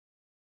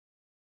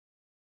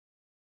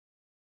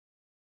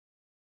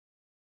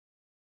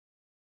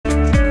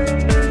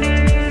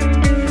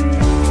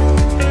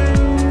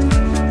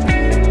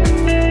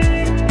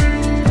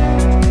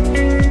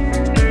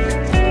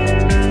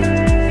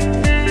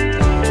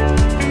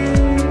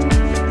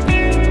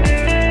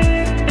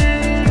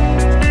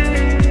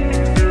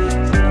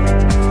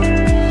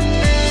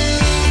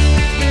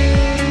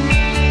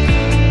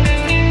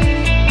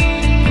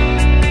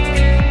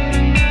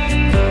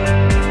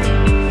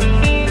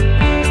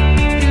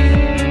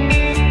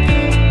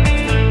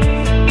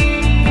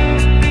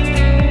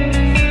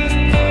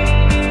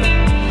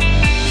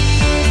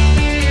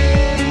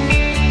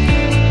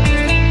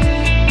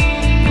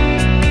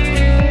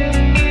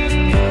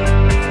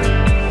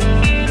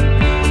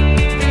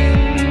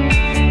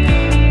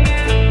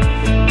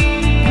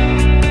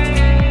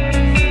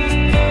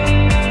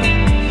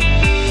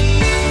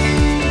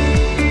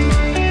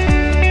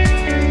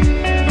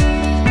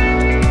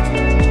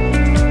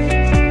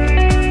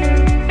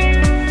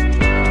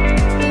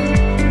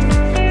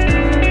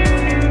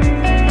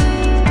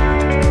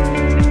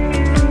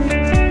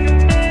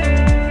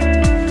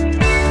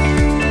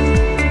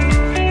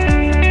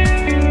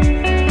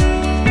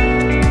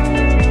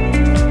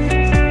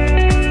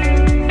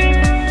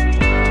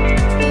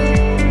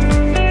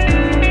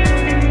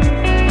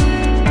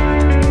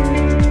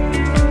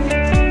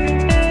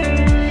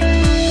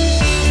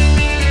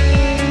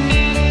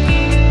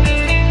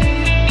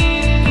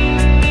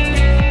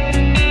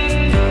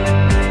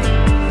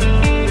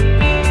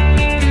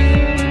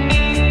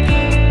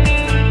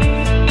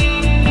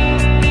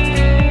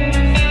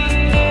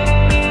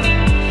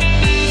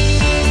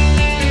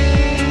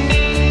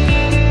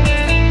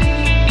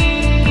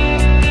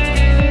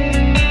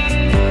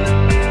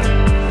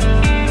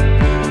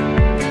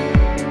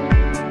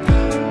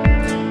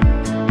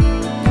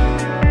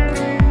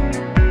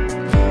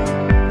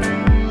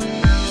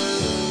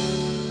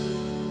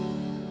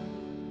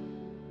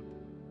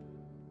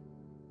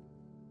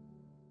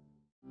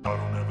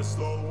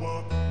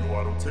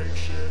take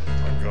shit.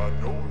 I got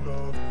no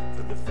love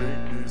for the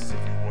fakeness.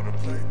 If you wanna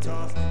play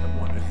tough and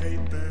wanna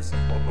hate this,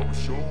 I'll always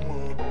show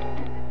up.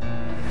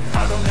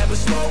 I don't ever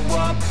slow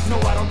up, no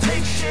I don't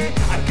take shit.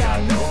 I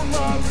got no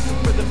love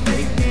for the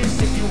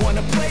fakeness. If you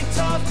wanna play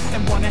tough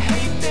and wanna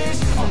hate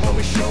this, I'll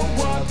always show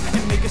up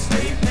and make a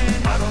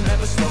statement. I don't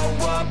ever slow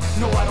up,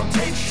 no I don't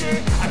take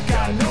shit. I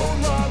got no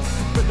love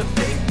for the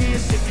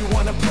fakeness. If you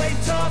wanna play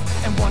tough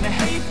and wanna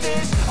hate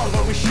this, I'll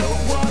always show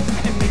up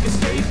and make a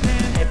statement.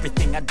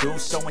 Everything I do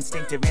so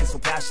instinctive and so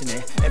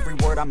passionate. Every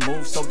word I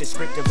move so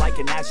descriptive like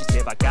an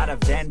adjective. I got a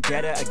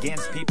vendetta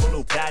against people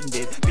who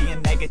patented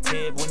being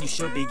negative when you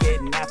should be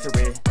getting after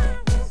it.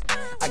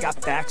 I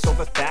got facts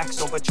over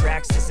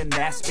tracks, this and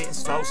that. Spitting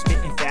slow,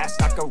 spitting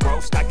fast. I could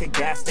roast, I could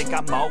gas. Think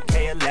I'm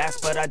okay at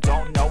last, but I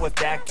don't know if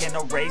that can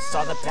erase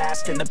all the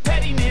past. And the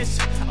pettiness,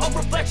 a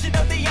reflection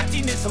of the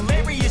emptiness.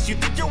 Hilarious, you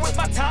think you're worth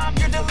my time,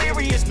 you're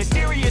delirious.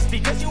 Mysterious,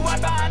 because you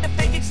hide behind a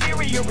fake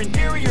exterior.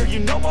 Inferior, you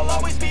know I'll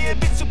always be a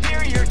bit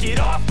superior. Get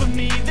off of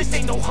me, this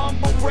ain't no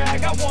humble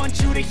brag. I want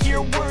you to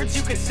hear words,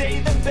 you can say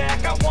them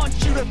back. I want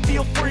you to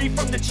feel free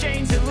from the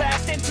chains that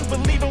last, and to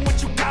believe in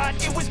what you got,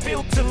 it was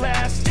built to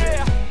last,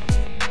 yeah.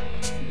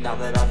 Now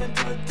that I've been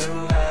put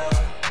through hell,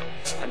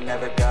 I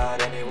never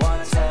got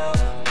anyone's help.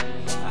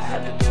 I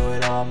had to do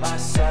it all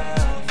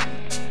myself.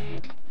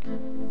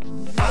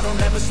 I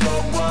don't ever slow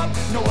up,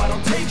 no I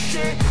don't take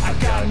shit. I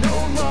got no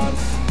love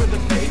for the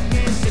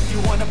fakeness. If you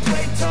wanna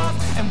play tough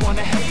and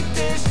wanna hate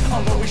this,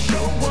 I'll always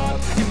show up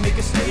and make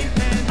a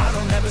statement. I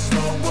don't ever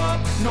slow up,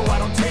 no I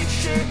don't take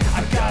shit.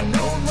 I got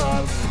no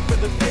love for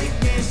the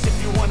fakeness. If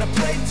you wanna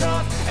play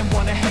tough and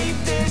wanna hate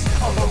this,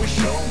 I'll always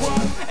show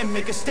up and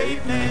make a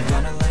statement.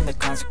 Gonna learn the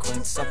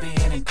consequence of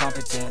being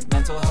incompetent.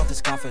 Mental health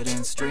is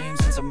confidence, dreams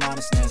and some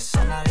honestness.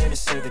 I'm not here to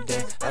save the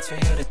day, that's for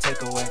you to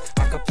take away.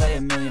 I could play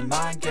a million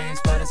mind games,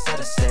 but instead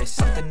I say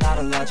something not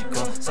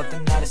illogical,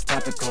 something that is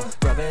topical.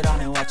 Rub it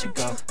on and watch it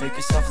go, make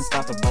yourself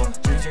unstoppable.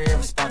 Dreams are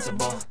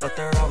irresponsible, but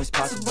they're always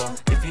possible.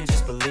 If you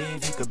just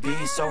believe, you could be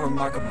so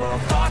remarkable.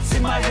 Thoughts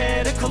in my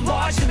head, a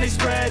collage and they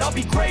spread. I'll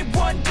be great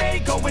one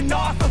day, going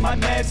off of my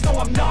meds. No,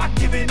 I'm not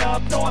giving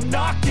up, no, I'm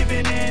not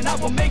giving in. I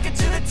will make it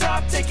to the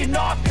top, taking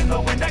off in the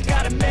wind. I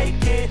gotta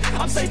make it,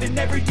 I'm saving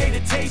every day to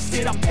taste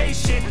it. I'm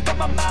patient, but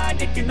my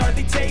mind, it can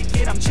hardly take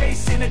it. I'm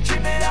chasing a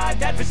dream that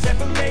I've had for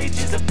several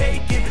ages. A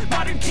vacant,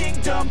 modern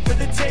kingdom for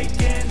the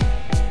taking.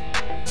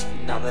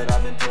 Now that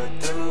I've been put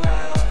through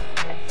hell,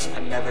 I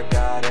never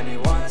got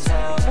anyone's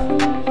help.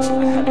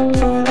 I had to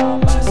do it all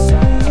myself.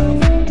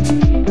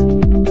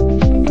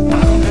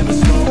 I don't ever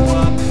slow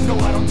up, no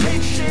I don't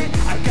take shit.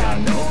 I got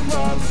no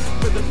love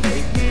for the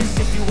fakeness.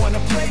 If you wanna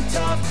play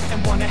tough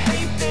and wanna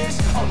hate this,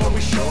 I'll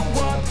always show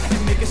up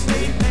and make a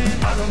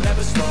statement. I don't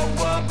ever slow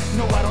up,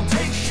 no I don't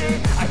take shit.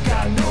 I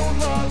got no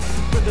love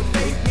for the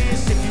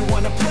fakeness. If you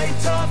wanna play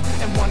tough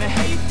and wanna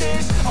hate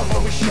this, I'll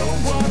always show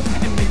up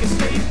and make a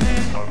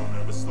statement. I don't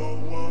ever slow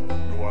up,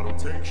 no I don't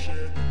take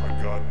shit. I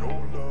got no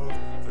love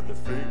for the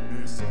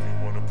fakeness. If you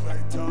wanna play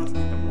tough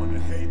and wanna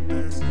hate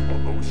this,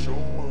 I'll always show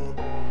up.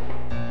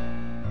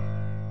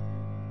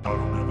 I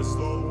don't ever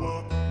slow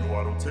up, no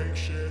I don't take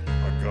shit.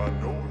 I got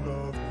no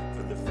love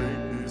for the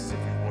fakeness. If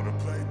you wanna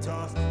play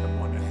tough and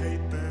wanna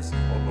hate this,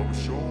 I'll always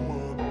show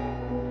up.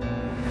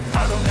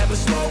 I don't ever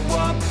slow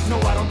up, no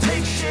I don't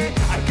take shit.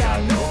 I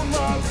got no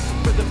love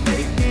for the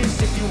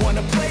fakeness. If you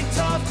wanna play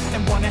tough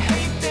and wanna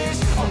hate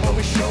this, I'll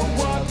always show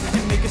up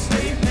and make a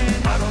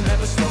statement. I don't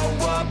ever slow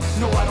up,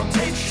 no I don't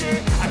take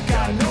shit. I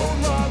got no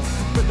love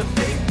for the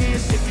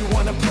fakeness. If you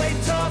wanna play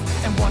tough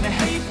and wanna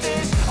hate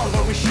this, I'll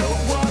always show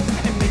up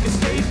and make a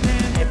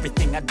statement.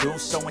 Everything I do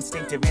so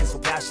instinctive and so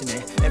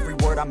passionate. Every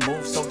word I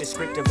move so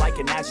descriptive like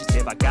an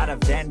adjective. I got a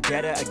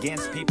vendetta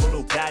against people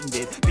who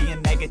patented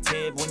being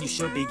negative when you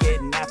should be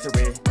getting after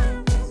it.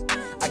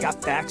 I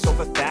got facts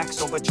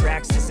over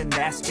tracks, this and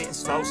that. Spitting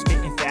slow,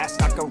 spitting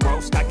fast. I could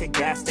roast, I could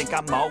gas. Think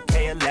I'm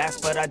okay at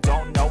last, but I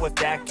don't know if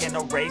that can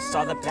erase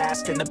all the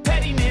past. And the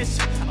pettiness,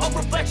 a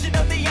reflection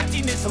of the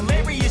emptiness.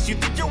 Hilarious, you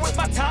think you're worth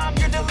my time,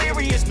 you're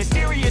delirious.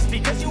 Mysterious,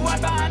 because you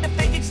hide behind a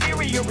fake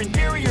exterior.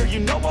 Inferior, you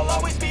know I'll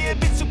always be a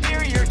bit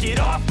superior. Get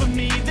off of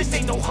me, this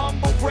ain't no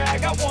humble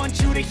brag. I want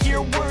you to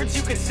hear words,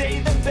 you can say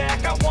them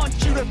back. I want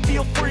you to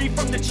feel free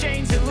from the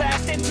chains that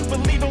last, and to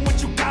believe in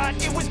what you got,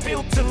 it was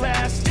built to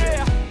last,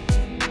 yeah.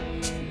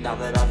 Now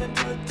that I've been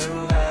put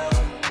through hell,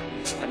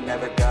 I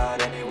never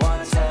got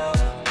anyone's help.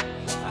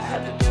 I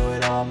had to do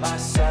it all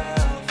myself.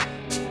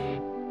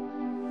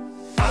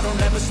 I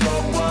don't ever slow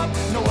up,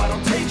 no I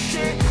don't take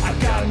shit. I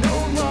got no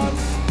love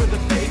for the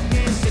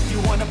fakeness. If you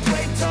wanna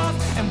play tough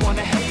and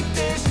wanna hate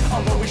this,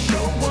 I'll always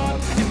show up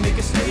and make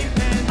a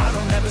statement. I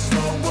don't ever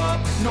slow up,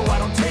 no I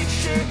don't take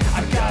shit.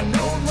 I got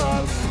no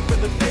love for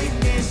the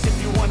fakeness. If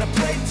you wanna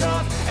play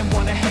tough and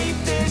wanna hate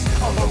this,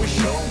 I'll always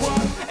show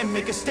up and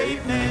make a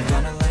statement.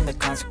 Gonna learn the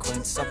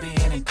consequence of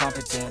being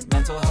incompetent.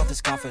 Mental health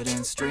is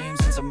confidence, dreams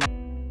and some